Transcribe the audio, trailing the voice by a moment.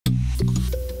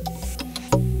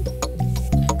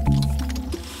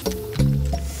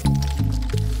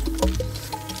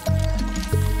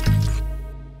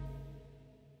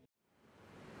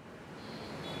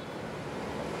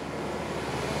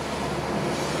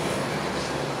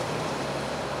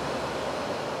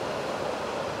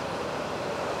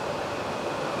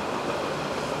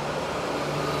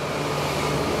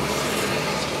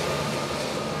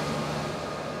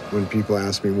when people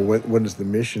ask me, well, what is the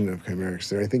mission of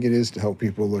Kcymaerxthaere? I think it is to help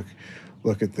people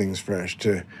look at things fresh,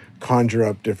 to conjure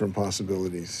up different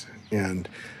possibilities, and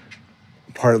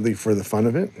partly for the fun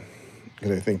of it,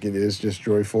 because I think it is just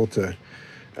joyful to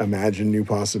imagine new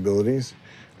possibilities.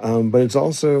 But it's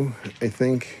also, I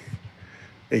think,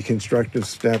 a constructive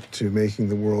step to making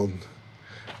the world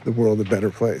a better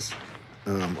place,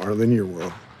 our linear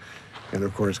world, and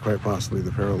of course, quite possibly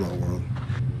the parallel world.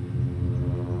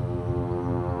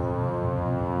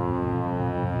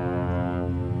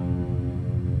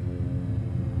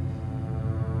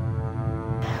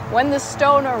 When the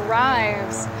stone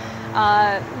arrives,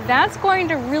 that's going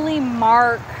to really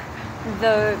mark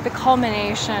the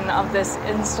culmination of this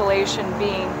installation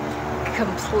being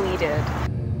completed.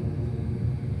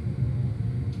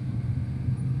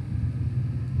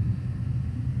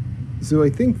 So I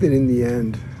think that in the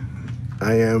end,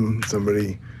 I am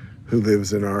somebody who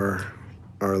lives in our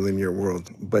linear world.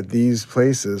 But these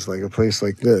places, like a place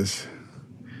like this,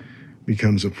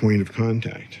 becomes a point of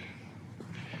contact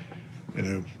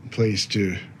and a place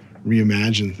to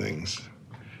reimagine things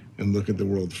and look at the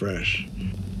world fresh.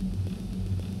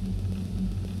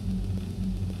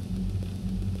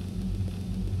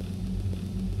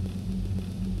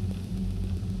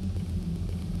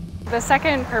 The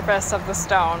second purpose of the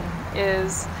stone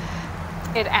is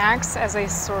it acts as a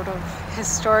sort of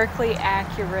historically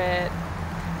accurate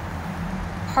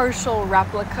partial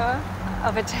replica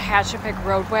of a Tehachapic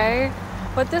roadway.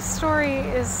 But this story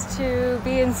is to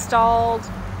be installed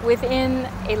within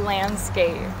a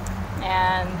landscape,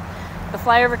 and the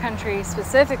flyover country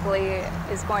specifically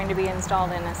is going to be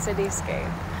installed in a cityscape.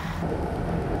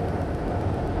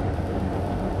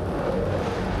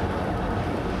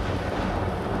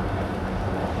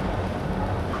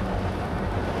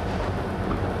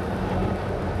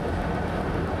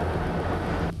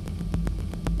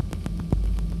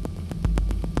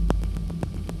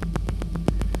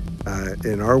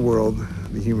 In our world,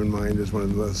 the human mind is one of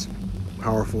the most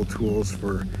powerful tools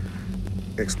for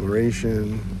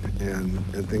exploration and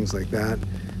things like that.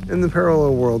 In the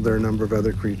parallel world, there are a number of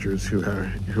other creatures who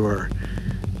are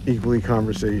equally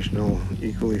conversational,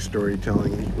 equally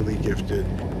storytelling, equally gifted.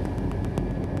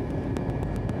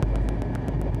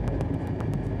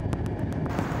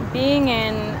 Being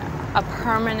in a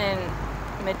permanent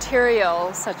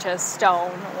material such as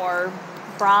stone or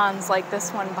bronze like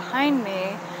this one behind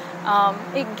me,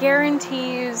 it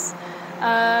guarantees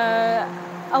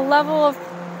a level of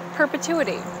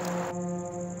perpetuity.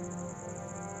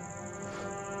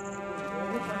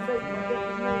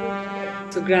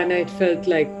 So granite felt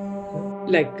like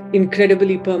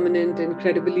incredibly permanent,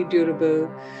 incredibly durable,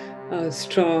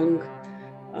 strong,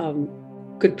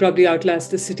 could probably outlast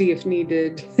the city if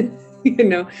needed,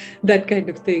 that kind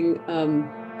of thing.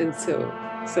 And so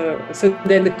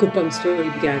then the Kuppam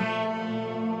story began.